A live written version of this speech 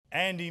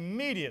And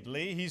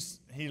immediately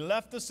he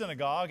left the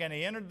synagogue and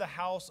he entered the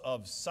house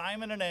of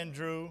Simon and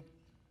Andrew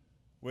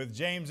with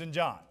James and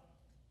John.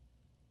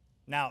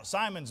 Now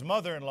Simon's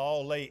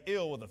mother-in-law lay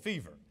ill with a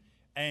fever,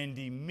 and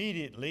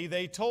immediately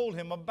they told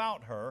him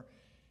about her,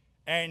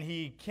 and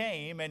he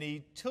came and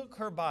he took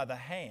her by the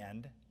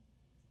hand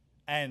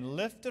and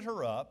lifted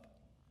her up,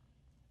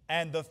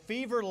 and the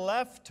fever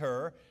left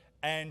her,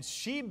 and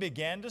she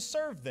began to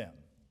serve them.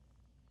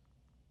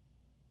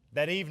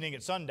 That evening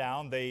at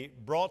sundown, they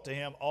brought to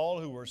him all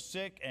who were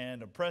sick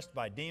and oppressed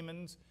by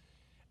demons,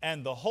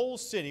 and the whole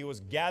city was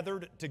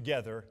gathered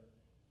together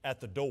at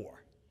the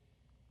door.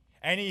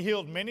 And he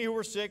healed many who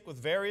were sick with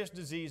various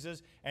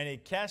diseases, and he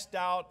cast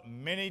out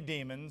many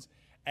demons,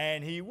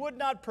 and he would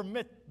not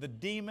permit the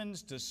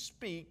demons to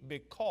speak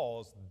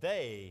because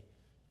they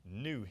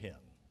knew him.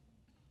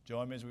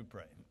 Join me as we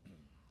pray.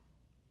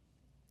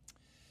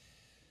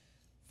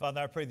 Father,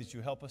 I pray that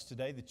you help us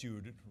today, that you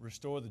would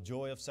restore the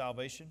joy of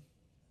salvation,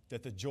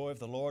 that the joy of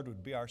the Lord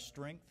would be our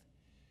strength,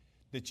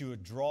 that you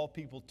would draw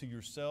people to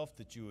yourself,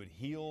 that you would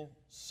heal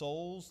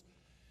souls,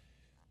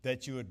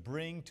 that you would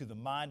bring to the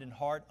mind and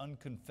heart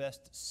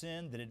unconfessed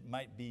sin, that it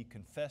might be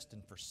confessed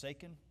and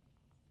forsaken.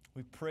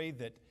 We pray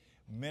that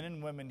men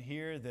and women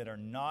here that are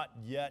not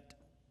yet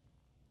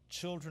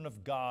children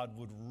of God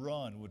would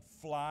run, would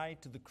fly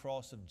to the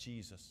cross of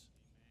Jesus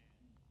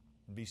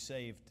and be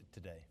saved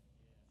today.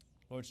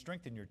 Lord,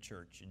 strengthen your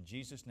church. In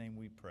Jesus' name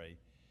we pray.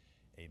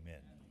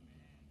 Amen.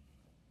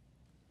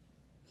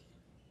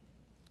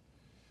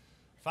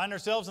 Find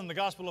ourselves in the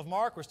Gospel of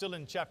Mark. We're still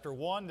in chapter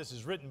 1. This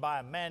is written by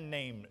a man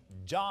named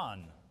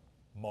John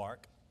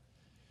Mark.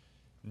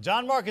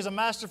 John Mark is a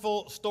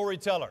masterful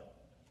storyteller.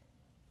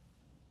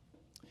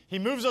 He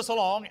moves us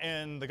along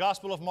in the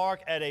Gospel of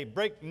Mark at a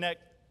breakneck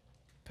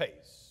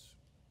pace,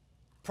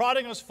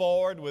 prodding us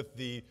forward with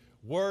the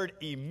word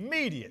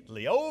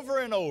immediately, over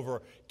and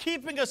over,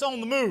 keeping us on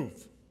the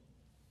move.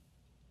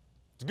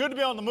 It's good to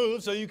be on the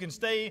move so you can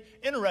stay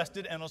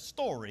interested in a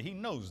story. He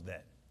knows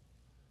that.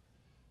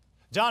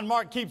 John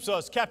Mark keeps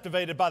us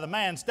captivated by the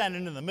man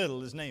standing in the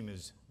middle. His name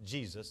is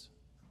Jesus.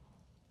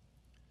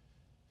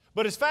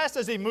 But as fast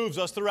as he moves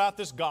us throughout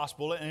this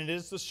gospel, and it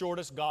is the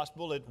shortest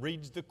gospel, it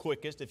reads the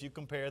quickest if you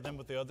compare them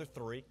with the other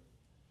three.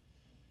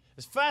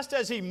 As fast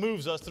as he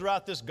moves us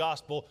throughout this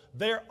gospel,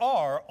 there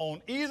are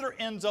on either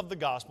ends of the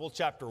gospel,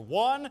 chapter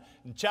 1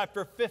 and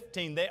chapter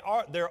 15,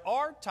 there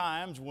are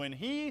times when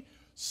he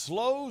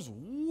slows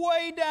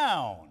way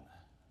down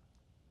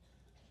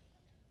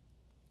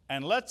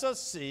and lets us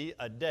see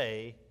a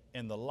day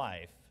in the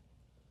life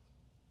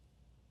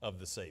of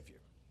the Savior.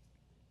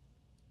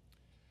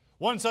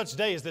 One such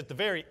day is at the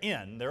very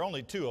end. There are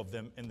only two of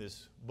them in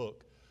this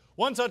book.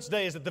 One such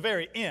day is at the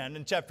very end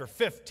in chapter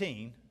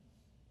 15.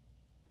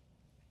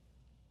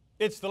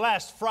 It's the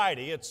last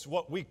Friday. It's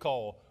what we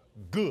call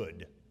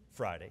Good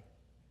Friday.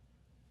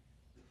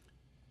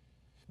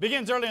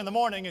 Begins early in the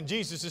morning, and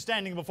Jesus is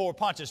standing before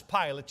Pontius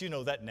Pilate. You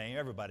know that name.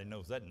 Everybody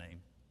knows that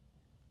name.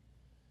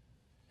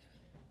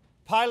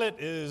 Pilate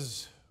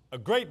is a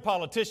great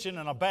politician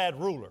and a bad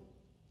ruler.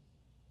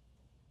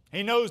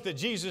 He knows that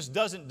Jesus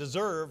doesn't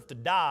deserve to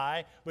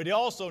die, but he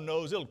also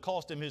knows it'll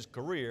cost him his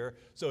career,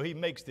 so he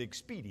makes the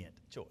expedient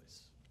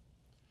choice.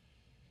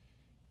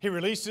 He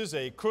releases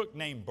a crook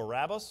named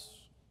Barabbas,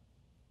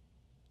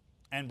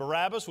 and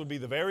Barabbas would be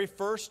the very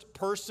first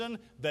person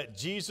that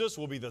Jesus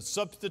will be the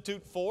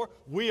substitute for.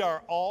 We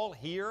are all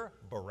here,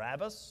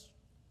 Barabbas.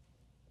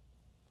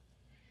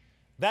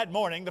 That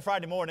morning, the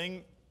Friday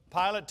morning,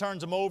 Pilate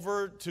turns him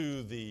over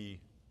to the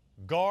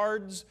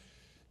guards.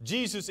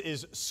 Jesus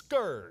is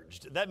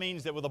scourged. That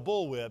means that with a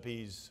bullwhip,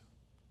 he's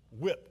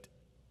whipped.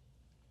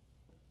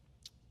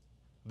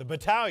 The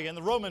battalion,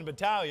 the Roman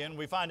battalion,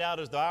 we find out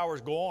as the hours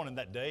go on in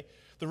that day,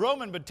 the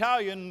Roman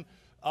battalion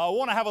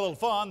want to have a little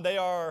fun. They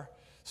are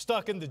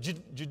stuck in the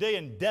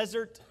Judean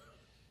desert,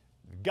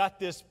 got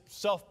this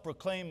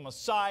self-proclaimed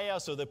Messiah,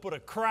 so they put a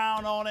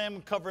crown on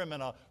him, cover him in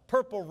a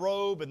purple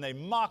robe, and they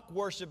mock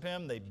worship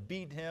him. They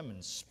beat him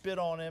and spit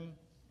on him.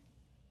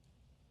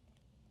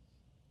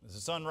 As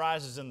the sun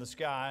rises in the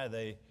sky,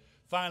 they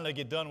finally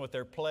get done with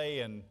their play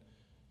and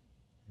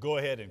go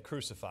ahead and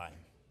crucify him.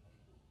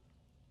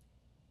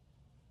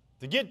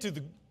 To get to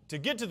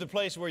the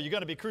place where you're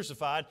going to be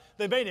crucified,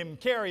 they made him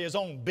carry his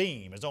own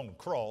beam, his own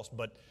cross,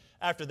 but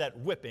after that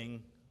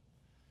whipping,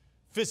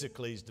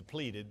 physically he's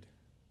depleted.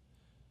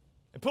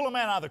 They pull a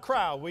man out of the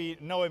crowd. We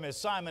know him as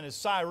Simon of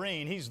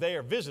Cyrene. He's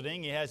there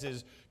visiting. He has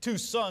his two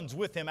sons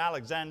with him,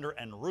 Alexander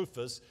and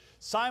Rufus.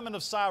 Simon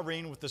of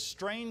Cyrene with the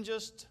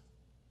strangest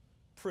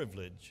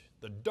privilege,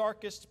 the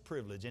darkest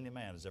privilege any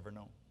man has ever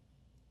known.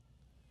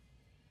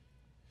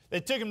 They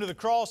took him to the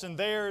cross, and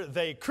there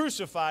they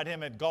crucified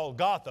him at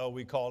Golgotha,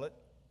 we call it,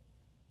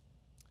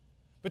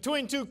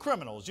 between two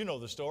criminals. You know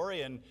the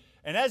story. And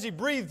as he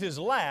breathed his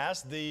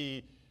last,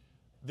 the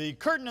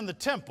curtain in the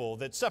temple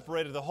that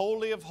separated the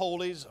Holy of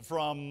Holies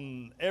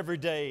from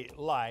everyday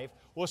life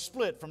was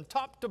split from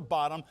top to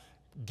bottom,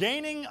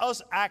 gaining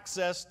us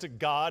access to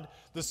God.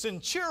 The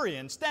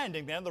centurion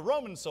standing there, the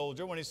Roman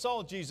soldier, when he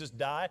saw Jesus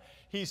die,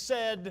 he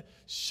said,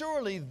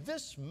 "Surely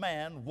this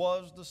man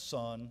was the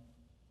Son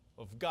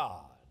of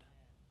God."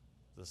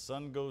 The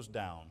sun goes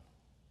down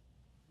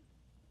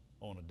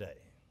on a day.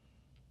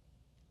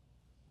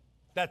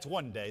 That's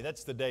one day.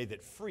 That's the day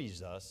that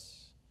frees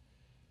us.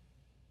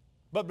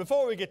 But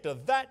before we get to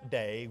that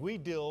day, we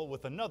deal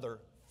with another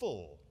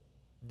full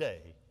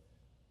day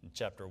in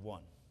chapter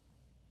 1.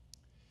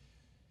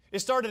 It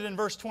started in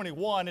verse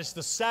 21. It's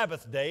the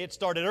Sabbath day. It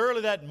started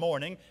early that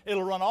morning.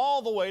 It'll run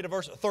all the way to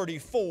verse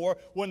 34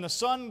 when the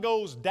sun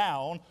goes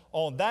down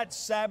on that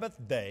Sabbath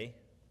day.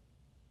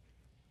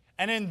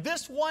 And in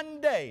this one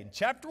day, in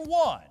chapter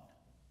 1,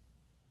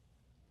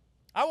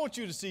 I want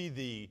you to see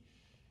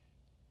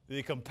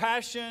the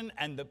compassion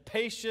and the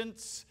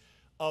patience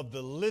of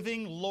the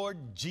living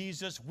Lord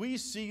Jesus. We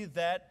see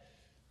that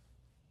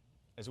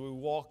as we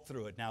walk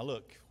through it. Now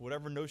look,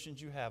 whatever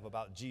notions you have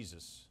about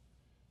Jesus,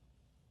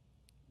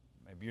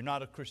 maybe you're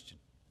not a Christian.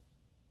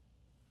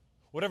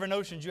 Whatever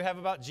notions you have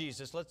about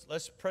Jesus,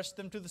 let's press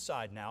them to the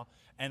side now,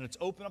 and let's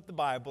open up the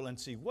Bible and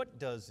see, what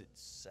does it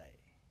say?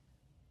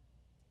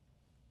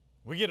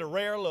 We get a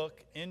rare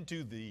look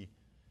into the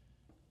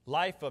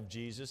life of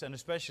Jesus, and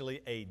especially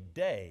a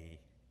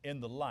day in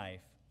the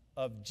life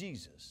of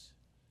Jesus.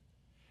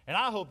 And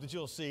I hope that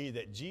you'll see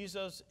that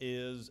Jesus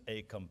is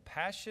a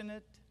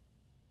compassionate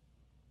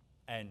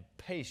and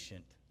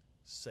patient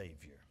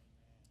Savior.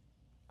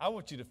 I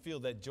want you to feel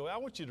that joy. I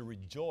want you to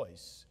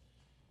rejoice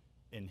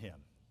in Him.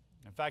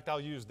 In fact,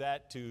 I'll use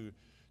that to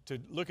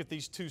look at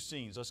these two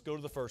scenes. Let's go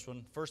to the first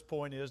one. First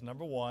point is,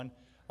 number one,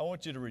 I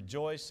want you to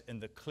rejoice in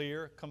the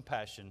clear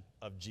compassion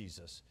of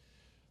Jesus.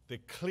 The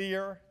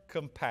clear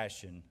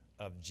compassion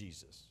of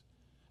Jesus.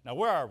 Now,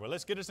 where are we?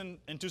 Let's get us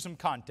into some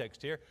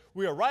context here.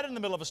 We are right in the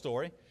middle of a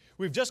story.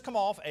 We've just come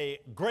off a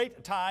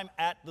great time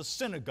at the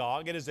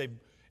synagogue. It is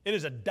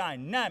a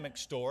dynamic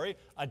story,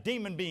 a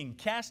demon being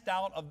cast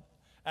out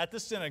at the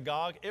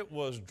synagogue. It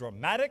was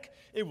dramatic.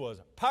 It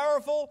was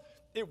powerful.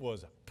 It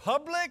was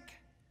public.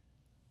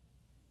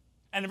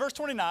 And in verse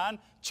 29,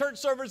 church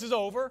service is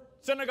over.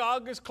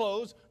 Synagogue is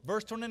closed.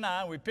 Verse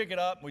 29, we pick it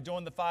up. We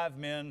join the 5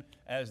 men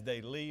as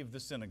they leave the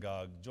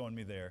synagogue. Join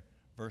me there.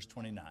 Verse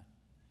 29.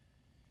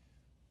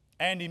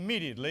 And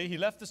immediately he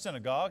left the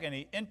synagogue and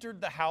he entered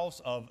the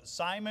house of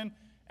Simon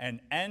and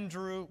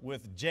Andrew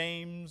with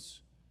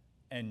James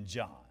and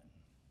John.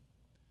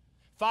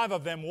 5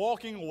 of them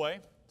walking away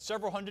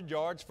several hundred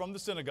yards from the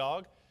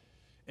synagogue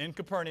in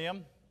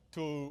Capernaum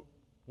to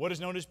what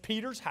is known as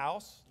Peter's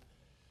house.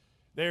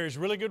 There is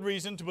really good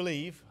reason to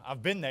believe,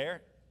 I've been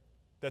there,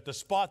 that the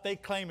spot they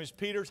claim is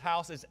Peter's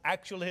house is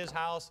actually his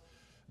house.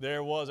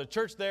 There was a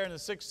church there in the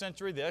 6th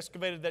century. They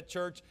excavated that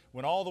church,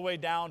 went all the way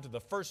down to the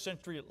 1st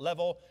century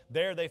level.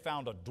 There they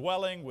found a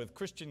dwelling with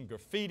Christian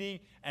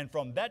graffiti, and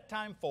from that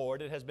time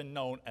forward it has been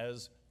known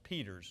as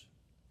Peter's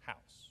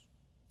house.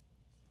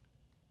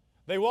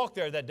 They walked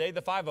there that day,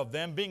 the 5 of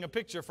them, being a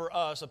picture for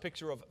us, a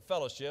picture of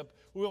fellowship.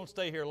 We won't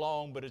stay here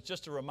long, but it's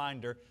just a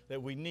reminder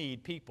that we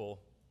need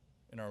people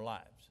in our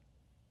lives.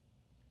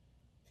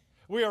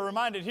 We are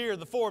reminded here,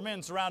 the 4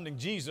 men surrounding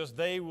Jesus,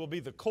 they will be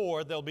the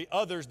core. There'll be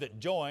others that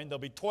join. There'll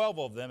be 12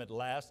 of them at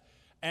last.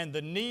 And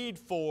the need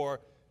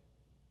for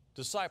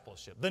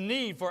discipleship, the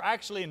need for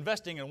actually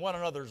investing in one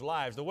another's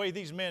lives. The way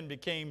these men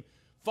became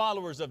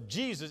followers of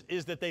Jesus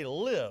is that they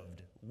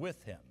lived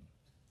with Him.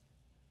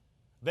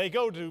 They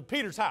go to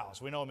Peter's house.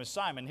 We know him as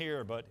Simon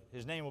here, but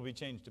his name will be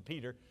changed to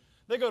Peter.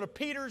 They go to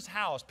Peter's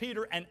house,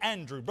 Peter and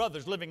Andrew,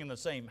 brothers living in the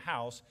same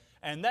house,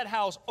 and that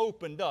house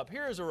opened up.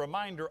 Here is a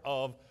reminder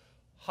of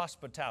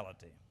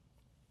hospitality.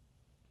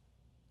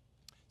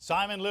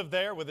 Simon lived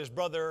there with his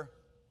brother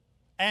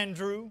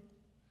Andrew.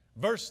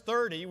 Verse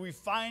 30, we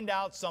find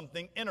out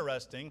something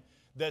interesting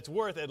that's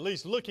worth at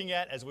least looking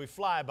at as we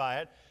fly by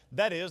it.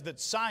 That is that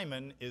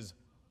Simon is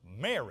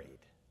married.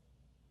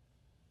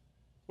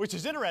 Which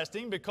is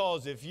interesting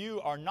because if you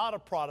are not a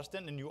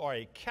Protestant and you are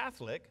a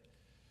Catholic,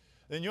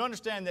 then you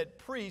understand that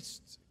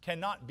priests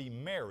cannot be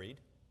married,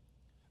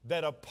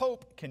 that a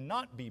pope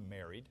cannot be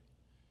married,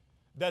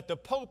 that the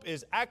Pope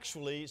is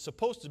actually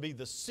supposed to be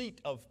the seat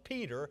of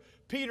Peter.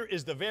 Peter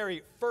is the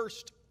very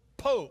first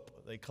Pope,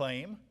 they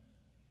claim.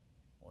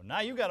 Well, now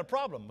you've got a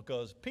problem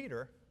because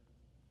Peter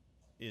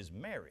is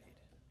married.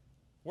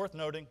 Worth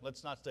noting,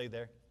 let's not stay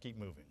there, keep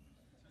moving.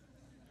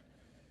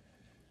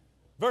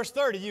 Verse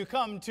 30, you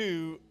come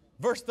to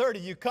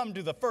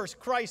the first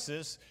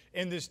crisis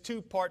in this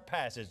 2-part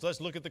passage. Let's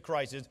look at the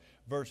crisis,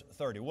 verse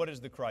 30. What is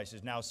the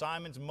crisis? Now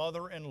Simon's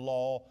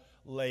mother-in-law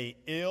lay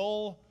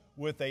ill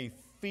with a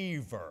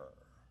fever.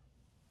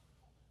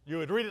 You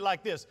would read it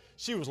like this: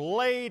 she was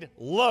laid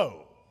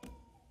low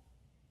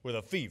with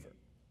a fever.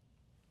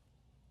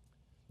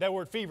 That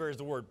word fever is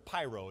the word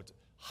pyro. It's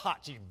hot.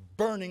 She's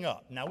burning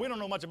up. Now, we don't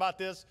know much about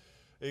this,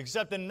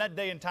 except in that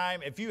day and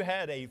time, if you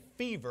had a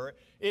fever,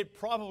 it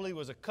probably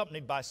was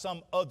accompanied by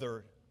some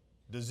other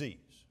disease.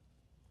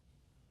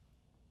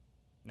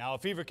 Now, a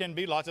fever can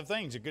be lots of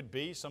things. It could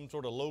be some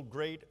sort of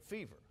low-grade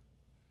fever.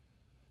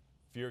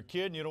 If you're a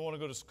kid and you don't want to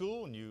go to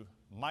school and you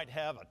might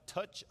have a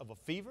touch of a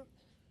fever,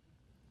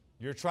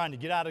 you're trying to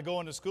get out of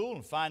going to school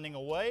and finding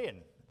a way, and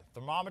the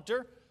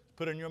thermometer,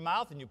 put it in your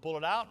mouth and you pull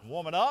it out and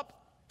warm it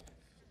up,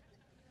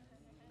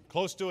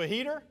 close to a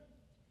heater.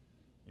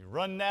 You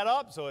run that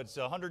up so it's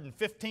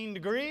 115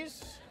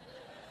 degrees.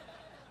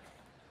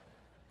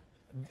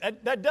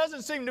 That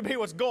doesn't seem to be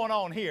what's going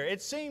on here.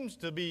 It seems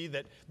to be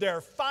that there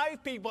are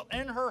 5 people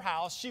in her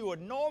house. She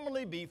would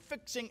normally be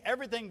fixing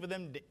everything for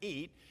them to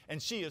eat,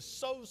 and she is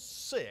so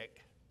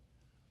sick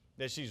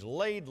that she's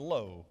laid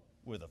low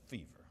with a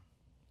fever.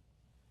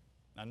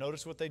 Now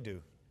notice what they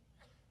do.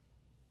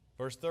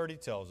 Verse 30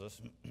 tells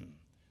us,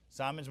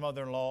 Simon's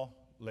mother-in-law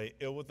lay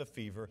ill with a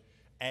fever,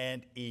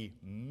 and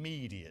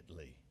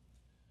immediately,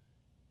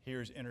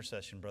 here's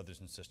intercession, brothers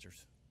and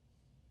sisters.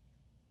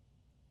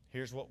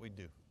 Here's what we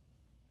do.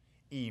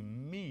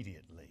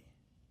 Immediately,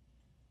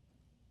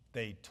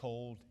 they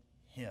told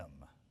him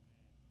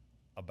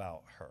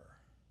about her.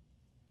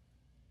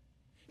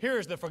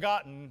 Here's the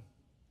forgotten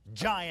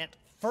giant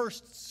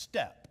first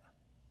step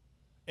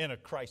in a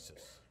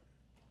crisis.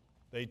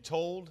 They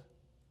told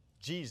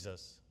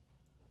Jesus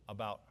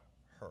about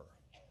her.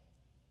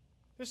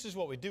 This is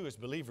what we do as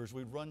believers.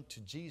 We run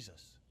to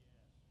Jesus.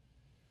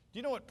 Do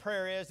you know what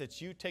prayer is?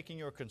 It's you taking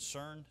your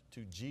concern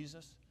to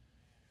Jesus.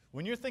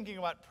 When you're thinking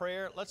about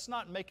prayer, let's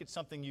not make it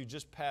something you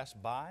just pass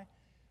by,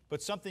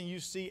 but something you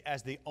see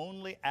as the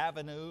only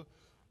avenue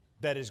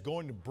that is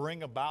going to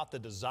bring about the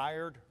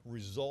desired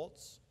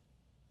results.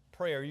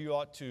 Prayer, you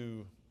ought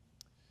to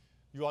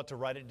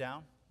write it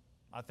down.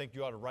 I think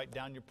you ought to write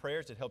down your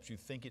prayers. It helps you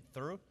think it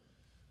through.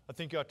 I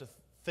think you ought to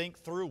think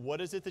through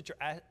what is it that you're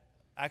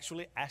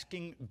actually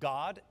asking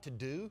God to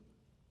do.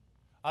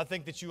 I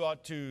think that you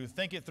ought to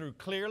think it through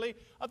clearly.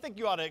 I think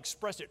you ought to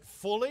express it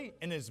fully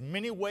in as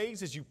many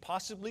ways as you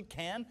possibly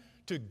can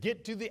to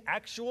get to the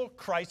actual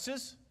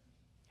crisis.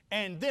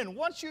 And then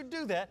once you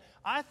do that,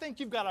 I think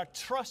you've got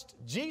to trust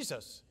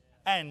Jesus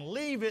and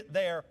leave it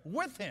there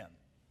with Him.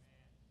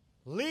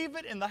 Leave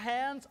it in the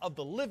hands of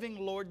the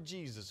living Lord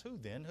Jesus. Who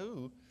then?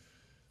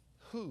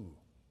 Who?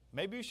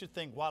 Maybe you should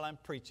think while I'm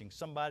preaching,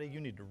 somebody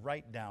you need to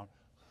write down,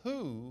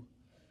 who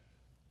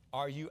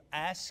are you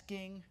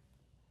asking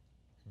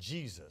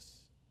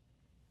Jesus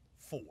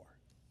for?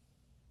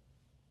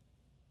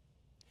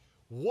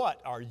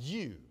 What are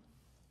you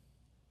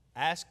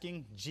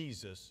asking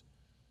Jesus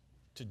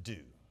to do?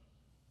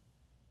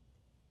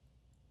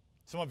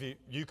 Some of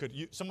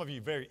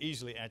you very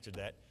easily answered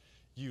that.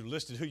 You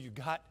listed who you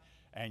got,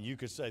 and you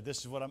could say, this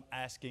is what I'm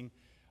asking.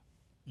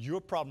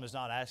 Your problem is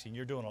not asking.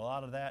 You're doing a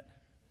lot of that.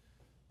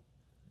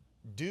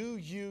 Do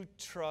you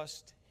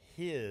trust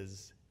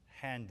His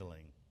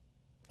handling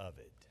of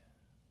it?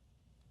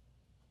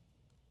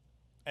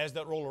 As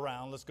that roll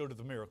around, let's go to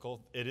the miracle.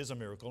 It is a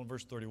miracle in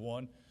verse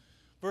 31.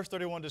 Verse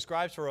 31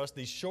 describes for us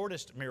the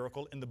shortest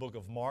miracle in the book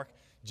of Mark.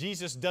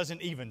 Jesus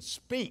doesn't even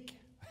speak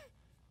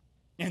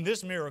in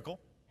this miracle.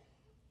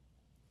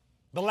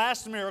 The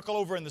last miracle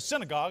over in the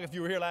synagogue, if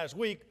you were here last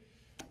week,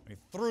 he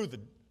threw the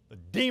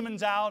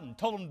demons out and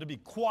told them to be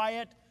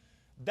quiet.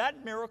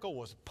 That miracle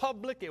was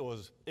public. It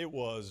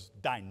was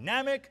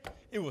dynamic.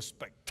 It was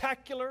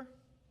spectacular.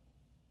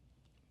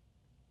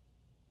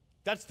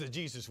 That's the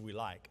Jesus we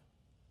like.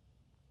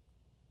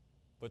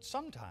 But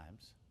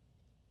sometimes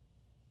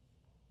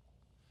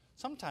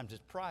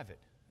it's private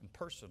and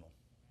personal.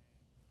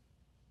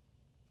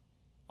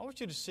 I want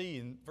you to see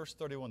in verse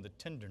 31 the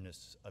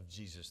tenderness of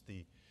Jesus,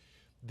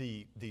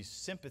 the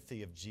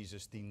sympathy of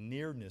Jesus, the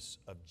nearness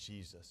of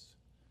Jesus,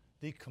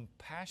 the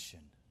compassion.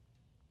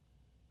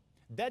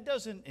 That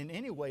doesn't in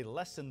any way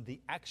lessen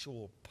the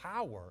actual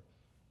power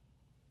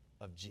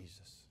of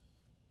Jesus.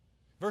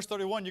 Verse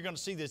 31, you're going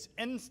to see this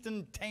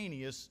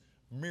instantaneous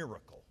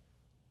miracle.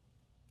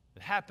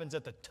 It happens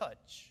at the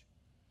touch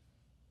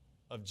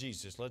of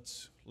Jesus.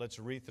 Let's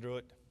read through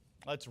it.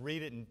 Let's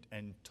read it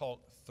and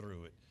talk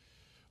through it.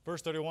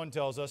 Verse 31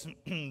 tells us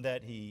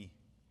that he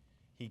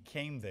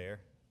came there.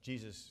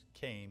 Jesus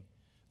came.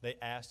 They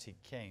asked, He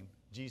came.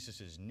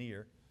 Jesus is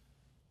near.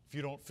 If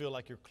you don't feel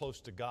like you're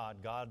close to God,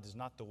 God is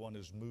not the one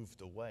who's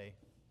moved away.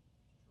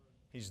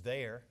 He's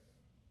there.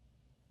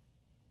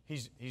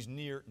 He's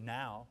near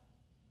now.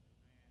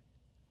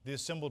 The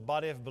assembled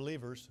body of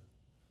believers,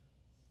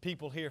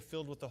 people here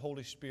filled with the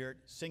Holy Spirit,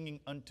 singing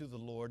unto the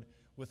Lord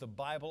with a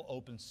Bible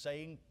open,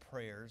 saying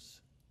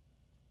prayers.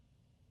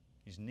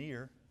 He's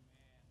near.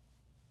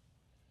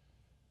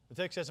 The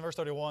text says in verse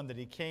 31 that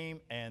He came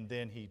and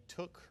then He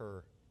took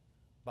her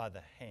by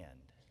the hand.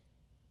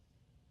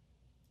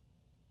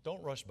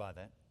 Don't rush by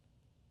that.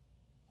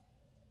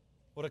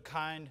 What a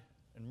kind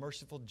and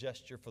merciful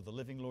gesture for the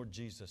living Lord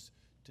Jesus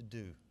to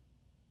do.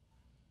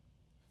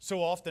 So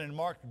often in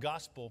Mark's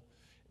gospel,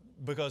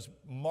 because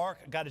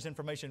Mark got his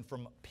information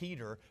from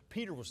Peter,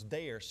 Peter was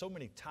there so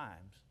many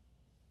times.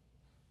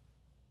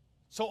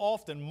 So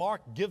often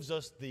Mark gives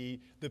us the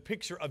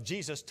picture of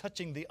Jesus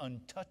touching the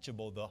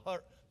untouchable,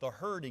 the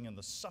hurting and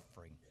the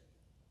suffering.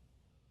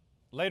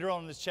 Later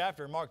on in this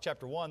chapter, in Mark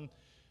chapter 1,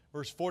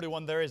 verse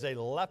 41, there is a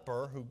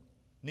leper who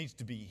needs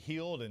to be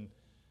healed, and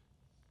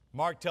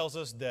Mark tells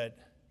us that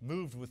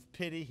moved with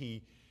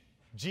pity,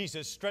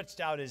 Jesus stretched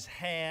out his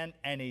hand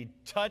and he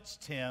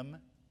touched him,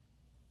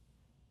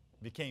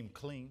 became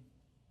clean.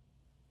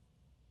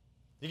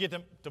 You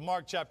get to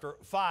Mark chapter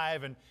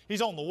 5, and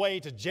he's on the way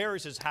to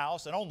Jairus'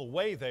 house, and on the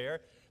way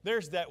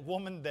there's that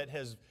woman that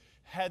has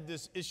had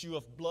this issue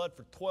of blood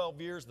for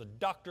 12 years. The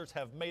doctors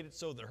have made it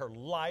so that her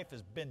life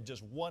has been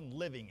just one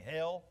living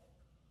hell.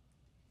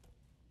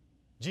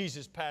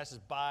 Jesus passes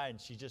by,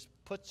 and she just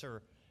puts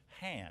her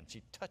hand,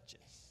 she touches.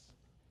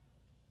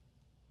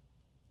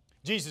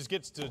 Jesus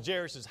gets to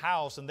Jairus'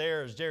 house, and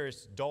there is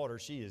Jairus' daughter.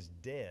 She is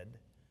dead.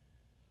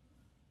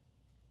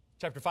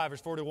 Chapter 5,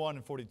 verse 41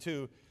 and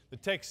 42, the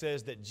text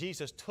says that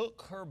Jesus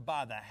took her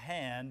by the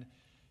hand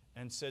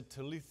and said,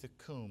 Talitha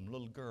cum,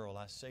 little girl,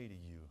 I say to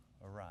you,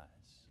 arise.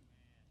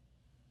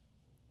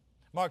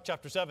 Mark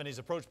chapter 7, he's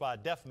approached by a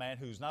deaf man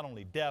who's not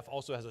only deaf,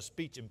 also has a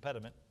speech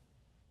impediment.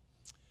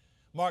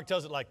 Mark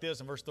tells it like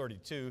this in verse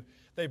 32.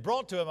 They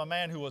brought to him a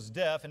man who was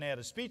deaf and had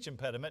a speech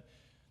impediment.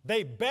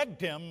 They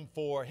begged him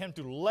for him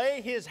to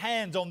lay his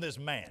hands on this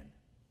man.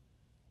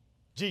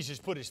 Jesus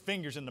put his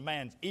fingers in the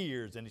man's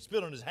ears, and he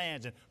spit on his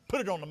hands and put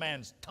it on the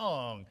man's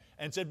tongue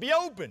and said, be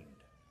opened.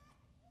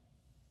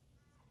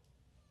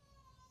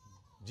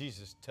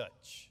 Jesus'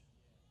 touch.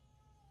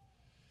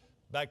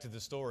 Back to the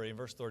story in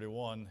verse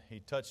 31,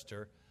 he touched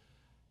her,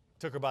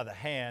 took her by the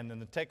hand,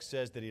 and the text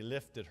says that he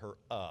lifted her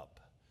up.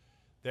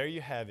 There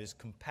you have his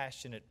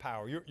compassionate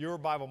power. Your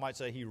Bible might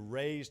say he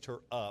raised her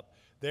up.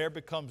 There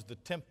becomes the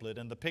template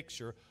and the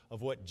picture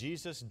of what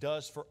Jesus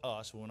does for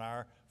us when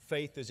our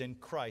faith is in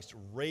Christ,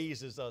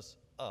 raises us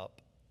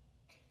up.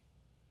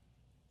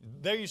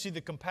 There you see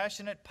the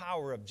compassionate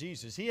power of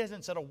Jesus. He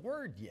hasn't said a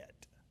word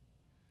yet.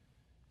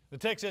 The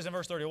text says in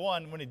verse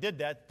 31, when he did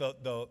that,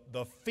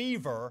 the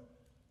fever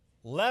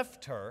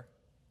left her.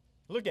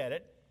 Look at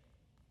it.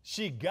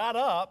 She got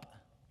up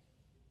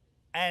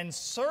and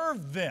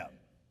served them.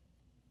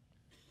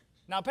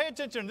 Now pay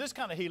attention to this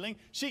kind of healing.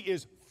 She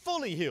is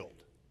fully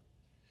healed.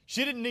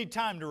 She didn't need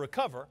time to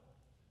recover.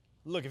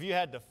 Look, if you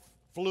had the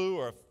flu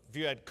or if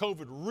you had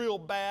COVID real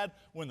bad,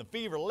 when the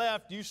fever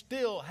left, you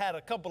still had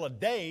a couple of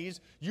days.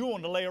 You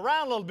wanted to lay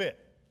around a little bit.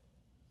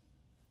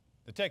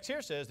 The text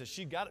here says that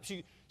she got up.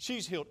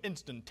 She's healed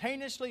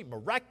instantaneously,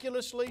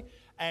 miraculously,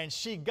 and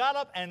she got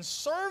up and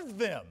served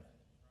them.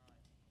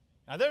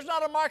 Now, there's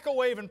not a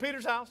microwave in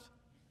Peter's house.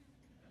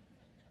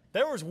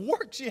 There was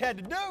work she had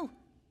to do.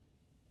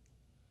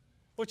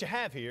 What you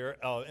have here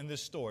in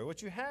this story,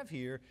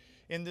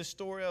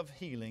 of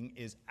healing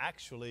is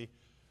actually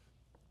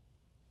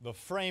the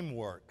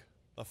framework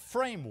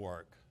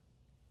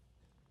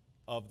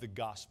of the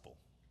gospel.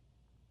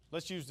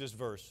 Let's use this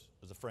verse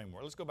as a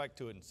framework. Let's go back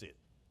to it and see it.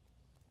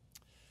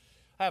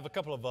 I have a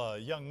couple of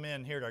young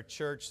men here at our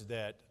church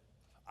that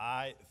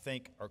I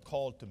think are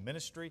called to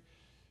ministry,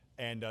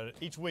 and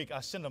each week I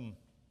send them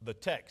the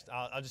text.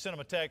 I just send them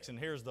a text, and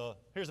here's the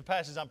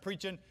passage I'm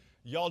preaching.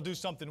 Y'all do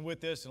something with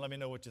this and let me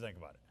know what you think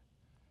about it.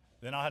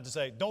 Then I'll have to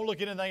say, don't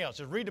look at anything else.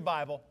 Just read the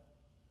Bible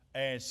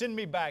and send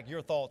me back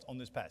your thoughts on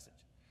this passage.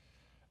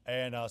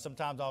 And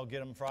sometimes I'll get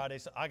them Friday.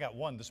 So I got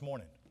one this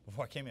morning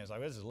before I came in. I was like,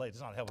 this is late. It's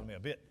not helping me a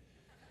bit.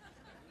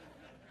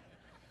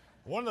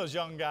 One of those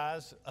young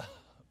guys,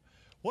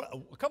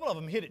 a couple of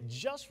them hit it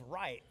just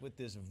right with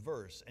this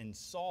verse and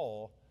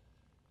saw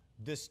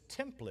this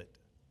template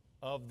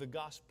of the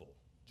gospel.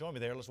 Join me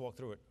there. Let's walk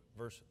through it.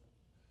 Verse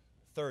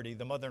 30,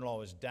 the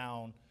mother-in-law is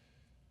down.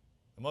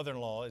 The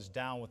mother-in-law is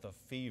down with a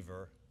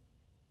fever.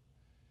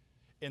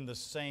 In the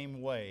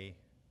same way,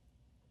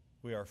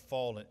 we are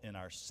fallen in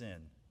our sin.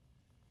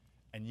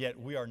 And yet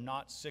we are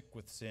not sick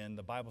with sin.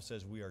 The Bible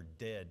says we are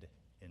dead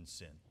in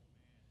sin.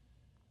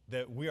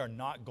 That we are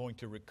not going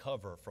to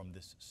recover from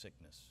this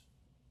sickness.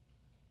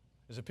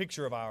 It's a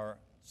picture of our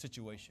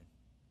situation,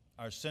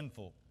 our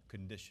sinful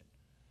condition.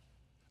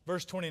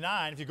 Verse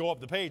 29, if you go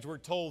up the page, we're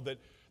told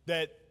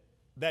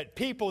that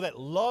people that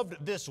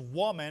loved this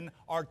woman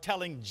are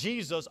telling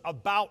Jesus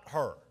about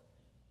her.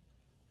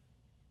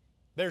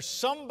 There's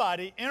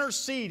somebody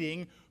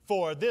interceding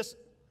for this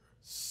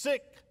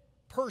sick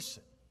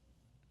person.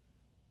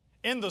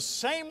 In the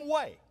same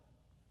way,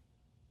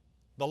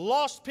 the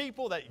lost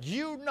people that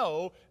you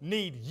know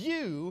need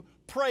you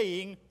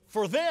praying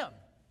for them,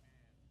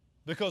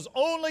 because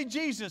only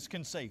Jesus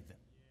can save them.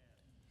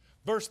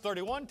 Verse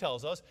 31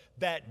 tells us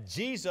that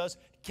Jesus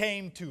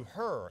came to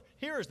her.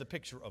 Here is the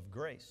picture of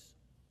grace.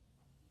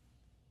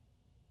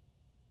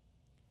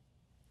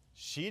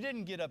 She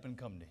didn't get up and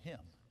come to him.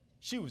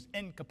 She was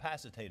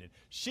incapacitated.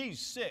 She's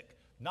sick,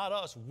 not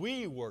us.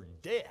 We were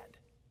dead.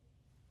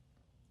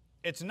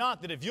 It's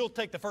not that if you'll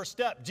take the first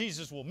step,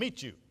 Jesus will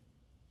meet you.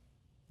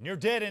 And you're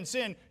dead in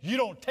sin, you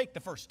don't take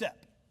the first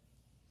step.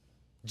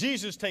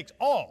 Jesus takes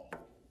all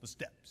the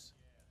steps.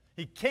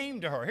 He came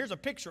to her. Here's a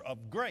picture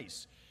of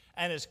grace.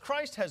 And as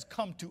Christ has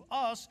come to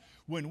us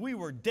when we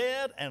were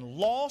dead and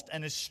lost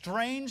and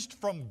estranged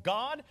from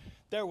God,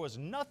 there was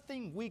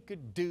nothing we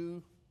could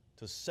do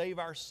to save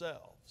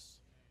ourselves.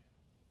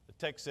 The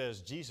text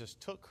says Jesus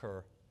took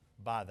her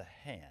by the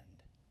hand.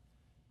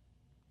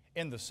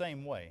 In the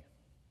same way,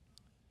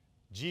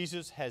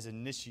 Jesus has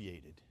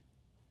initiated.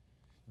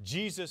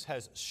 Jesus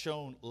has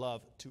shown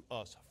love to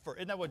us.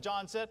 Isn't that what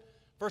John said?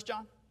 1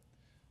 John?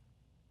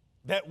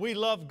 That we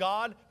love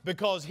God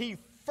because He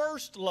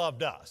first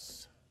loved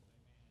us.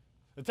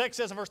 The text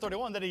says in verse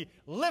 31 that He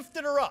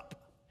lifted her up.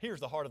 Here's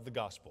the heart of the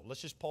gospel.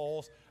 Let's just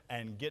pause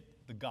and get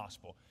the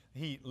gospel.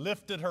 He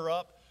lifted her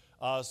up.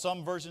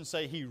 Some versions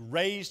say He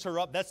raised her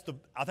up.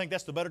 I think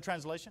that's the better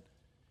translation.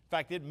 In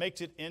fact, it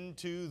makes it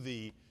into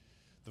the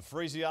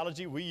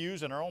phraseology we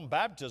use in our own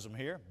baptism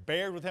here.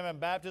 Buried with Him in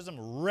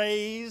baptism,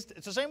 raised.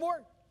 It's the same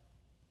word.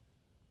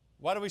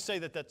 Why do we say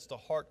that that's the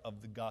heart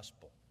of the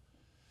gospel?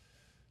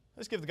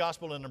 Let's give the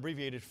gospel in an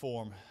abbreviated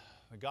form.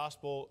 The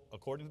gospel,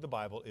 according to the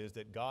Bible, is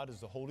that God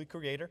is the holy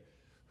creator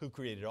who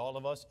created all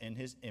of us in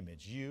His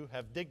image. You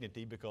have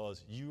dignity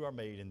because you are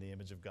made in the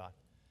image of God.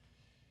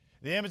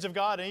 The image of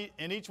God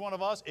in each one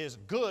of us is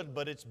good,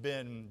 but it's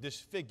been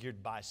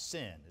disfigured by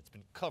sin. It's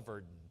been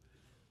covered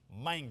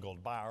and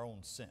mangled by our own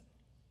sin.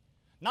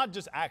 Not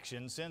just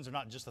actions. Sins are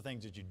not just the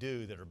things that you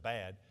do that are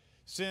bad.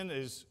 Sin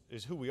is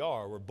who we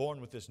are. We're born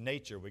with this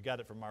nature. We got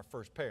it from our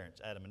first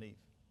parents, Adam and Eve.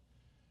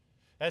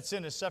 That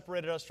sin has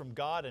separated us from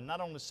God, and not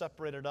only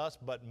separated us,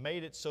 but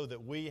made it so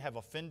that we have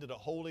offended a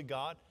holy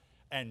God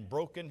and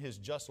broken His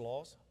just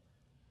laws.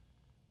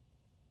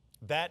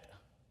 That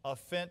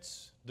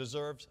offense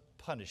deserves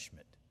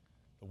punishment.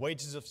 The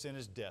wages of sin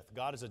is death.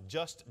 God is a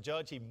just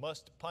judge. He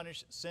must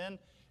punish sin.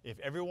 If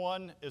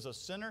everyone is a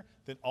sinner,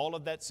 then all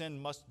of that sin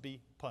must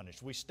be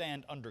punished. We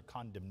stand under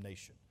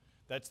condemnation.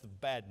 That's the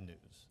bad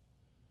news.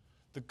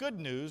 The good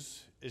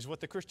news is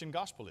what the Christian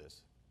gospel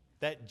is,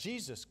 that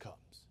Jesus comes.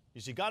 You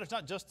see, God is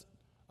not just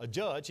a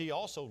judge, He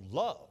also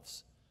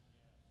loves.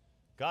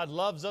 God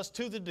loves us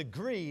to the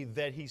degree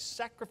that He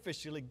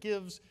sacrificially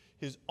gives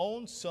His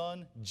own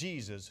Son,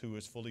 Jesus, who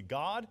is fully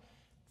God,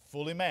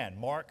 fully man.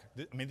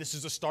 This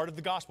is the start of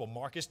the gospel.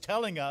 Mark is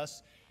telling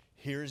us,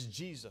 here's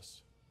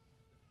Jesus.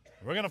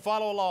 We're going to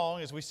follow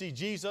along as we see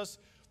Jesus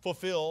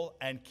fulfill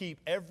and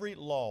keep every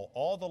law,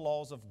 all the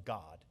laws of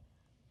God,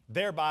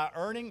 thereby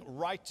earning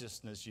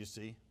righteousness, you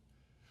see.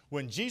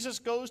 When Jesus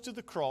goes to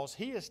the cross,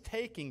 He is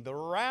taking the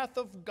wrath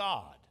of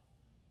God,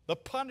 the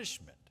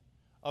punishment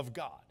of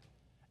God,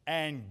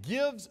 and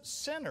gives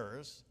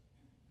sinners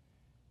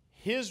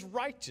His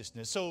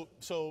righteousness. So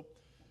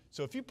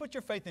if you put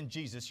your faith in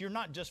Jesus, you're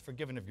not just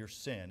forgiven of your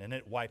sin and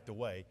it wiped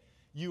away.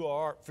 You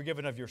are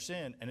forgiven of your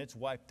sin and it's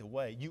wiped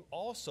away. You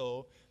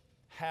also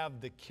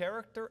have the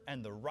character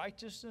and the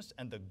righteousness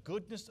and the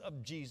goodness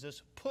of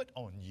Jesus put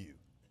on you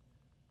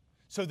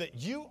so that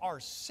you are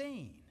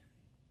seen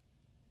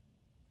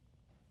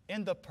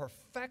in the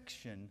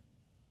perfection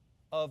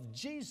of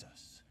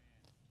Jesus.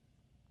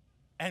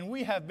 And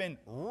we have been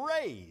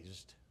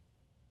raised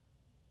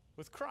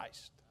with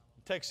Christ.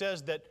 The text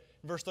says that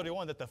in verse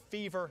 31 that the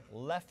fever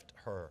left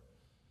her.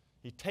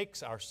 He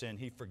takes our sin.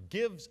 He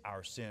forgives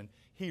our sin.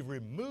 He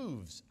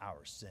removes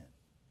our sin.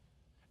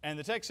 And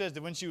the text says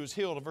that when she was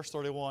healed, in verse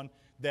 31,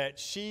 that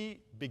she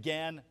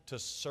began to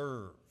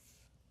serve.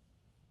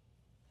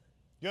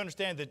 You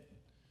understand that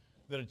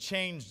a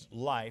changed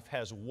life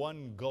has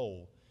one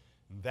goal.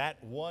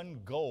 That one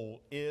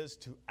goal is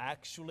to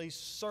actually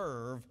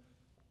serve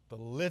the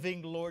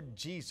living Lord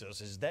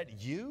Jesus. Is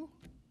that you?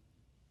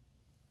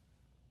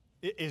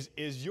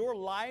 Is your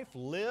life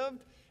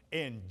lived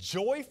in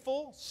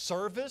joyful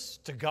service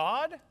to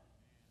God?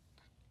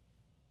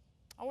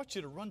 I want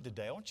you to run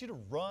today. I want you to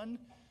run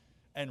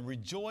and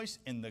rejoice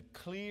in the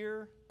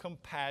clear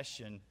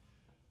compassion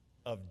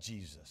of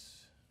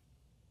Jesus.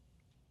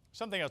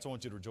 Something else I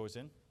want you to rejoice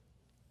in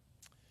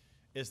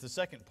is the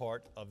second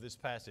part of this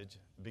passage.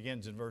 It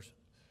begins in verse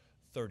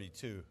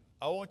 32.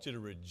 I want you to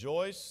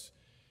rejoice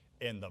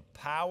in the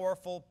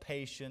powerful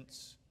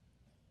patience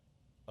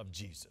of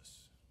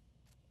Jesus.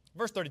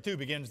 Verse 32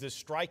 begins this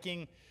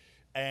striking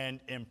and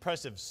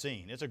impressive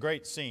scene. It's a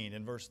great scene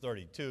in verse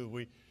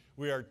 32.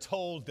 We are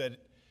told that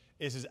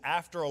this is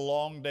after a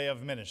long day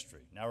of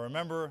ministry. Now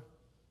remember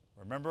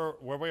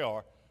where we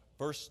are.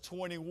 Verse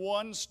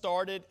 21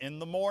 started in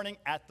the morning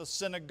at the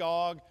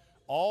synagogue.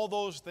 All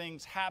those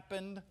things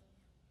happened.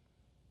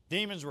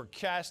 Demons were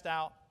cast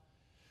out.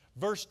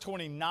 Verse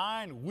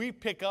 29, we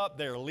pick up,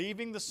 they're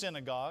leaving the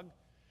synagogue.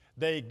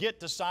 They get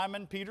to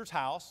Simon Peter's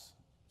house.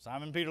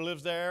 Simon Peter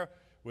lives there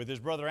with his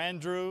brother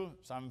Andrew,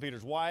 Simon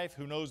Peter's wife,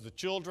 who knows the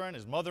children,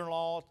 his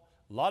mother-in-law,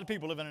 a lot of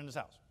people living in his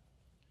house.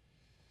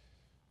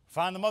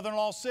 Find the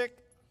mother-in-law sick,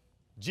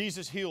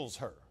 Jesus heals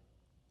her.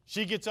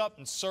 She gets up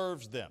and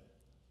serves them.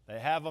 They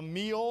have a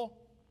meal.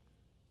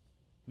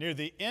 Near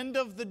the end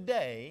of the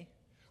day,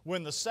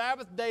 when the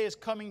Sabbath day is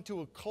coming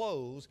to a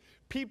close,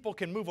 people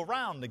can move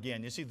around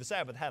again. You see, the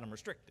Sabbath had them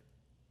restricted.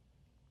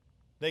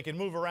 They can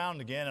move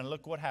around again, and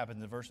look what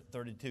happens in verse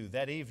 32.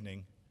 That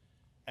evening,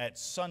 at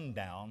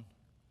sundown,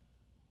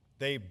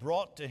 they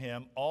brought to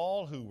him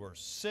all who were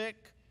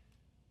sick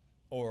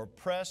or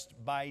oppressed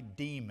by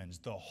demons.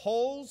 The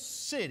whole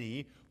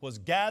city was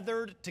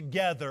gathered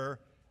together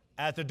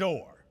at the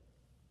door.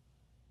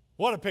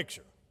 What a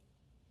picture.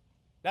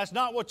 That's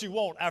not what you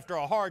want after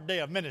a hard day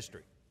of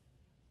ministry.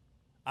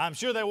 I'm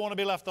sure they want to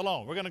be left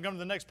alone. We're going to come to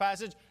the next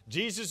passage.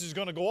 Jesus is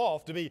going to go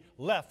off to be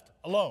left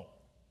alone.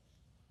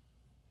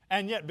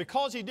 And yet,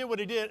 because he did what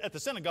he did at the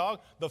synagogue,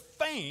 the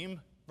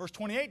fame, verse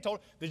 28 told,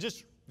 they're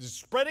just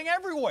spreading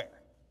everywhere.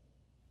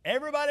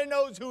 Everybody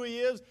knows who he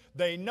is.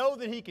 They know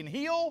that he can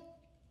heal.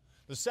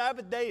 The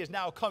Sabbath day is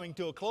now coming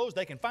to a close.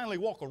 They can finally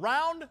walk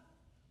around,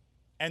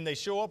 and they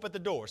show up at the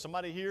door.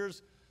 Somebody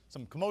hears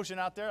some commotion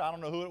out there. I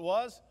don't know who it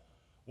was.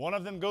 One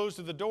of them goes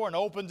to the door and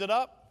opens it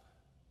up.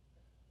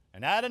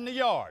 And out in the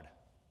yard,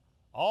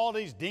 all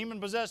these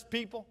demon-possessed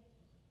people,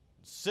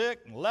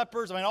 sick and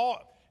lepers,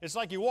 it's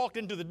like you walked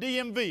into the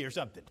DMV or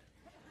something.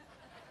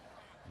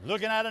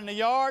 Looking out in the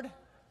yard,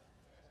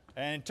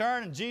 and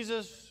turn, and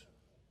Jesus,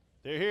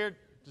 they're here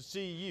to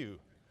see you.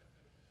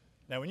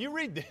 Now, when you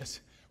read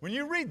this,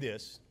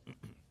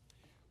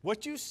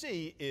 what you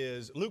see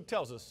is, Luke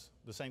tells us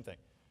the same thing.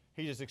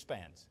 He just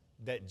expands,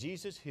 that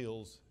Jesus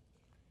heals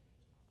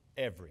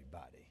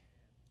everybody.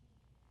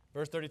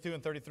 Verse 32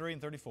 and 33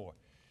 and 34.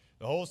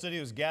 The whole city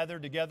was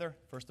gathered together,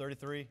 verse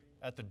 33,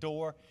 at the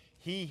door.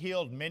 He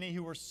healed many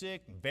who were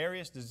sick,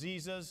 various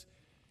diseases,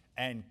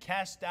 and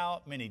cast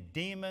out many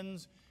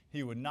demons.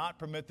 He would not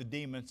permit the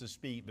demons to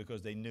speak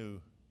because they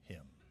knew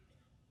him.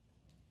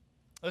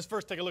 Let's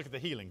first take a look at the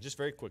healing, just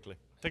very quickly.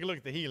 Take a look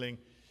at the healing,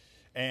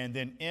 and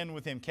then end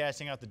with him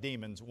casting out the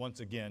demons once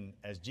again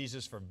as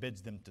Jesus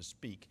forbids them to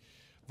speak.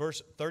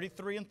 Verse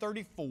 33 and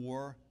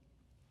 34,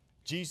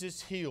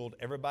 Jesus healed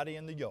everybody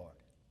in the yard.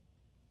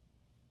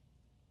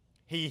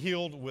 He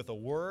healed with a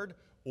word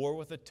or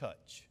with a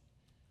touch.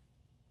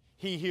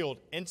 He healed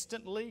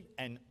instantly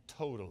and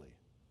totally.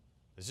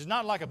 This is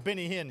not like a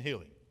Benny Hinn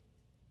healing.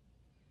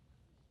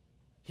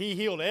 He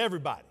healed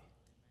everybody.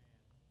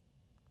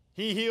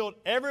 He healed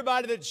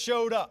everybody that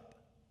showed up.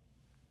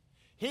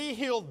 He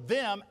healed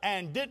them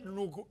and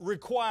didn't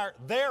require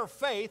their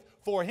faith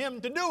for him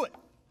to do it.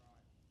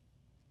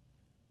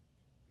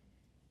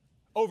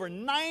 Over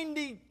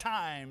 90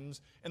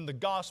 times in the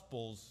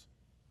Gospels,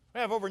 we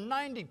have over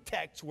 90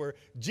 texts where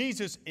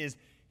Jesus is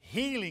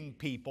healing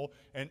people,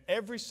 and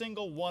every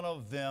single one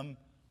of them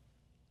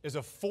is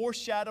a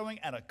foreshadowing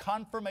and a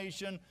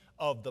confirmation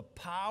of the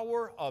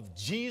power of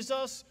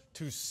Jesus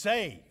to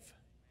save.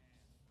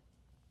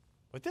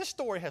 But this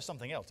story has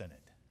something else in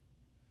it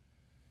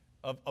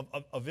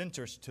of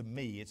interest to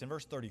me. It's in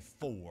verse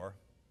 34.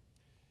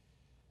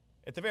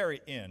 At the very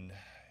end,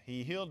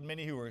 he healed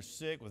many who were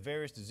sick with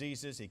various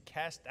diseases. He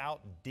cast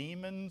out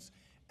demons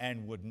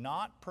and would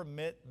not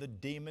permit the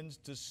demons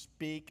to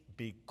speak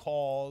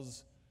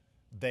because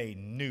they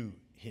knew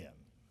him.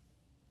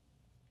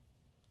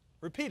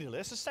 Repeatedly,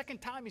 it's the second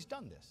time he's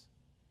done this.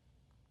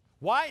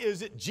 Why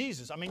is it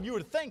Jesus? You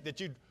would think that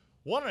you'd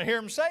want to hear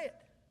him say it.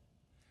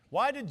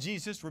 Why did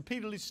Jesus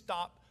repeatedly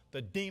stop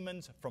the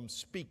demons from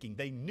speaking?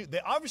 They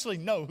obviously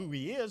know who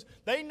he is.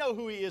 They know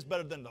who he is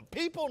better than the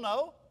people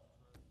know.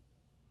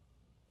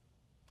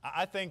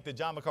 I think that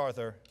John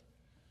MacArthur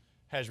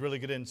has really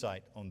good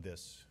insight on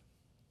this.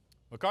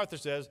 MacArthur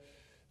says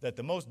that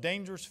the most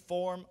dangerous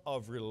form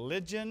of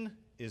religion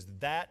is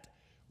that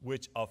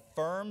which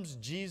affirms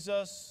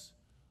Jesus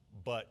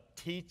but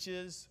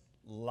teaches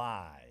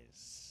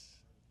lies.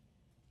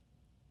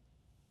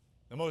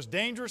 The most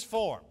dangerous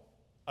form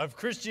of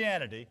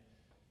Christianity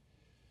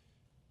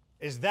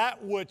is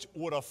that which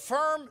would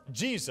affirm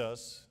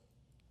Jesus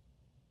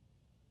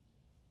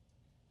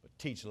but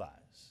teach lies.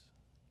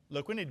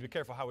 Look, we need to be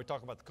careful how we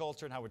talk about the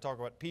culture and how we talk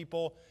about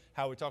people,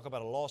 how we talk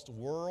about a lost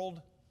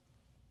world.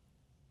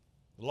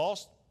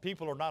 Lost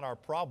people are not our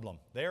problem.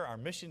 They're our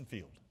mission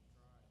field.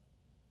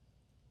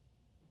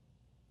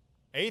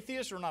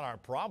 Atheists are not our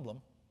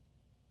problem.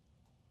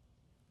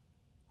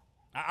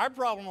 Our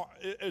problem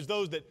is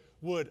those that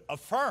would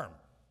affirm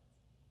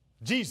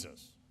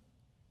Jesus,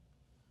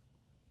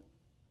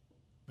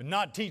 but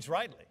not teach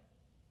rightly.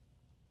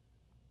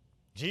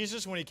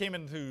 Jesus, when he came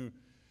into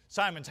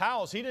Simon's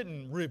house, he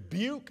didn't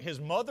rebuke his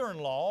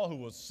mother-in-law who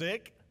was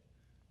sick.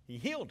 He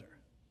healed her.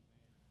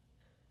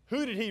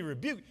 Who did he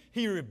rebuke?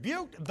 He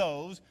rebuked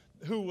those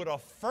who would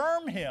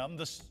affirm him,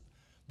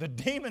 the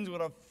demons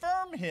would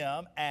affirm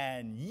him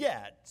and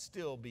yet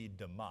still be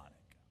demonic.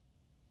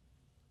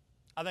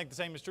 I think the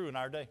same is true in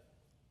our day.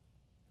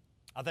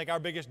 I think our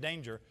biggest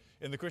danger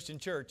in the Christian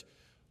church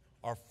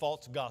are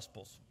false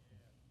gospels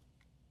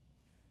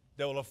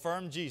that will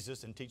affirm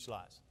Jesus and teach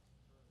lies.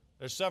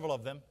 There's several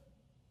of them.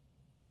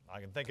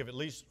 I can think of at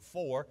least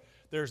 4.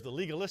 There's the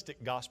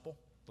legalistic gospel.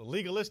 The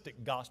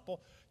legalistic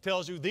gospel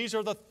tells you these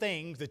are the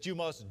things that you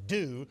must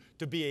do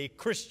to be a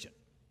Christian.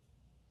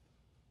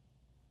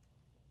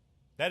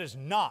 That is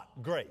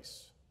not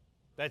grace.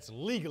 That's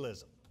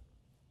legalism.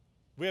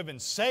 We have been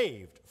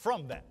saved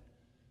from that.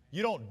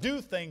 You don't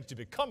do things to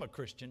become a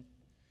Christian.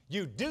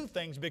 You do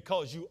things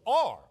because you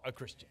are a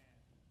Christian.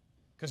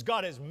 Because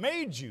God has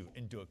made you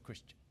into a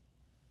Christian.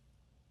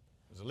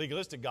 There's a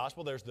legalistic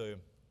gospel. There's the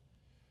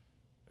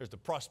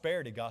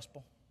prosperity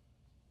gospel.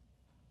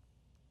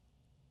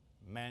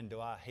 Man,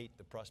 do I hate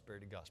the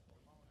prosperity gospel.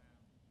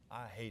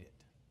 I hate it.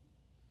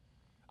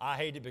 I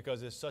hate it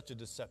because it's such a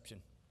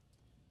deception.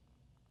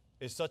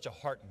 It's such a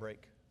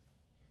heartbreak.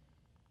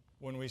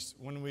 when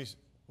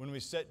we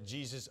set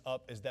Jesus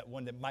up as that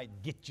one that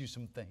might get you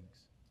some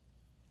things.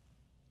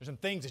 There's some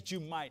things that you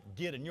might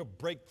get, and your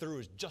breakthrough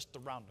is just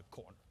around the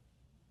corner.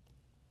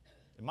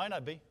 It might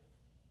not be.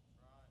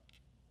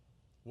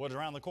 What's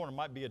around the corner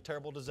might be a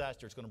terrible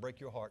disaster. It's going to break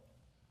your heart.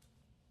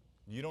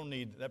 You don't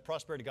need that.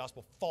 Prosperity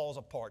gospel falls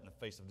apart in the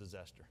face of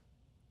disaster.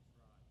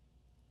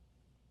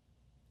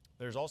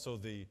 There's also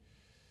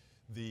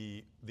the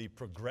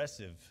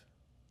progressive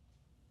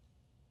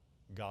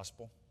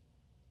gospel.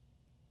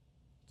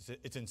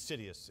 It's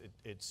insidious.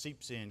 It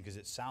seeps in because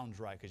it sounds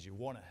right, because you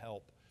want to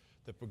help.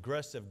 The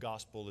progressive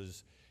gospel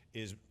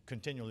is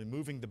continually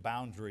moving the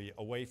boundary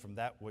away from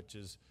that which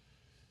is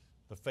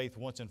the faith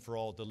once and for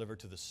all delivered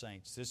to the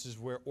saints. This is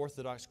where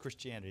Orthodox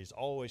Christianity is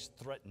always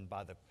threatened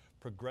by the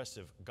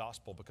progressive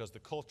gospel, because the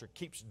culture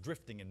keeps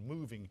drifting and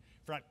moving.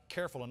 If you're not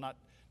careful and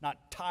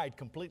not tied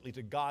completely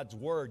to God's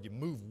Word, you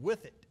move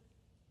with it.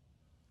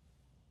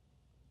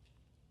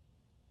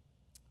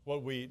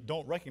 What we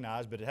don't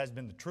recognize, but it has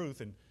been the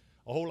truth in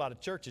a whole lot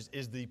of churches,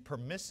 is the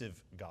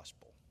permissive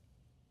gospel.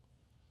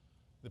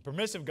 The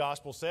permissive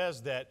gospel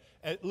says that,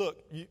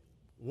 look,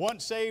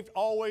 once saved,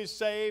 always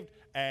saved,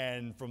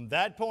 and from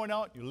that point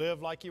on, you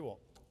live like you want.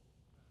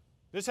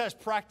 This has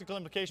practical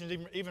implications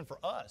even for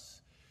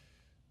us.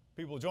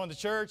 People join the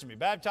church and be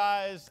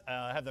baptized,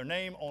 have their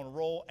name on a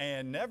roll,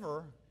 and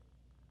never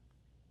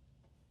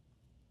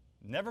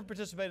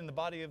participate in the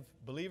body of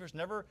believers,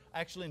 never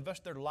actually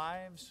invest their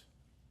lives,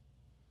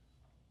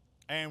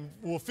 and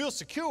will feel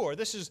secure.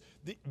 This is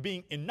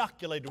being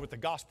inoculated with the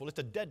gospel. It's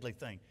a deadly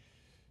thing.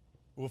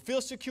 Will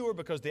feel secure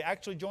because they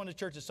actually joined the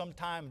church at some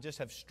time and just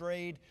have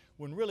strayed,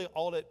 when really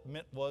all it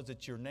meant was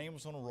that your name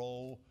was on a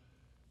roll,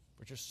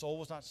 but your soul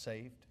was not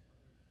saved.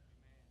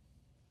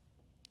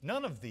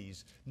 None of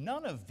these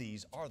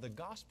are the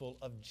gospel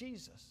of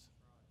Jesus.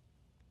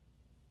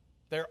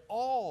 They're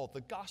all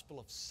the gospel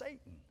of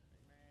Satan.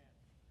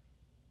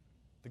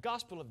 The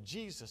gospel of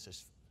Jesus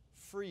is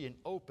free and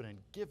open and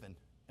given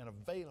and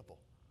available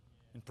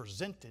and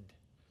presented.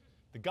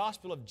 The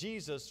gospel of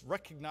Jesus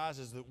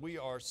recognizes that we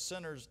are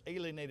sinners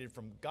alienated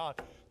from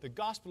God. The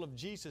gospel of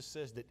Jesus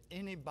says that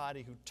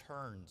anybody who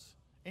turns,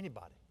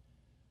 anybody,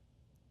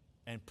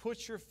 and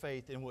puts your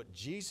faith in what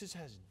Jesus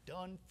has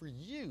done for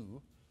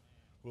you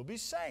will be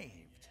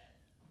saved.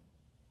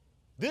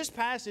 This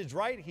passage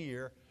right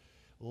here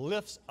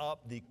lifts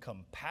up the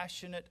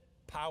compassionate,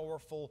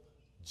 powerful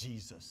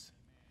Jesus.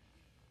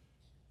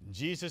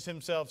 Jesus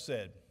himself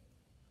said,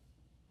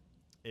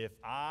 "If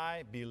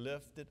I be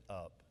lifted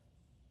up,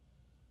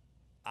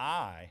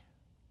 I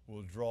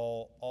will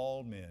draw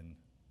all men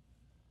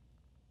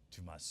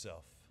to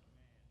myself."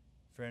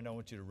 Friend, I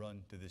want you to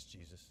run to this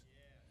Jesus.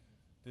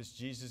 This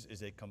Jesus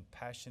is a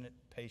compassionate,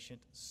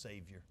 patient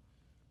Savior.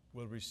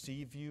 Will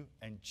receive you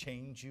and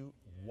change you,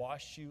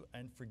 wash you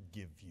and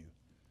forgive you.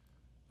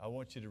 I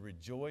want you to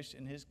rejoice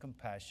in His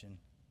compassion.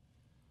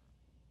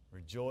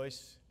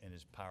 Rejoice in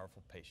His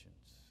powerful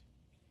patience.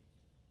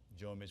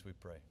 Join me as we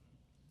pray.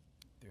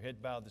 With your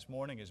head bowed this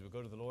morning as we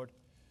go to the Lord.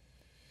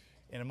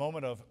 In a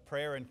moment of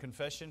prayer and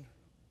confession,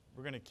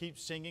 we're going to keep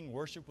singing.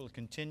 Worship will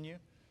continue.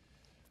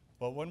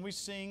 But when we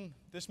sing,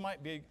 this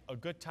might be a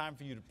good time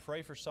for you to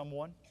pray for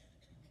someone.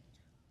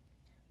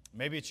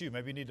 Maybe it's you.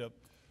 Maybe you need to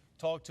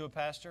talk to a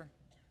pastor.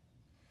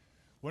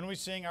 When we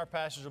sing, our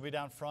pastors will be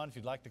down front. If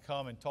you'd like to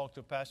come and talk to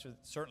a pastor, it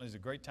certainly is a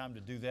great time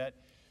to do that.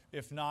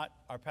 If not,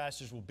 our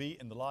pastors will be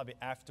in the lobby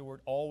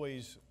afterward,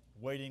 always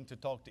waiting to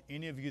talk to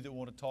any of you that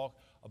want to talk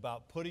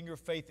about putting your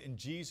faith in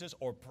Jesus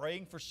or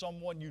praying for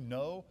someone you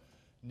know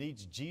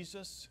needs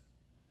Jesus.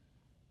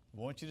 I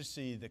want you to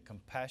see the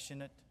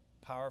compassionate,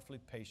 powerfully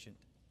patient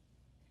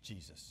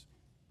Jesus.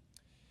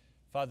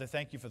 Father,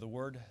 thank you for the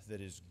word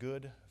that is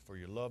good, for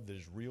your love that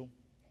is real.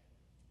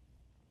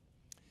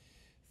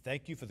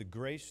 Thank you for the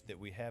grace that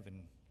we have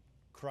in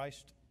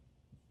Christ.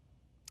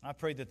 I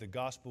pray that the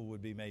gospel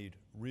would be made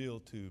real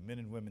to men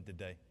and women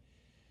today.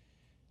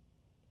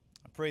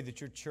 I pray that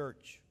your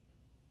church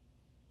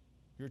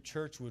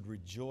would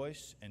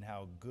rejoice in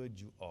how good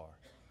you are.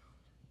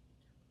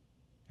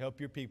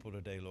 Help your people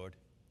today, Lord.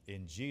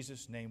 In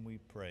Jesus' name we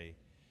pray.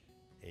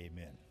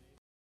 Amen.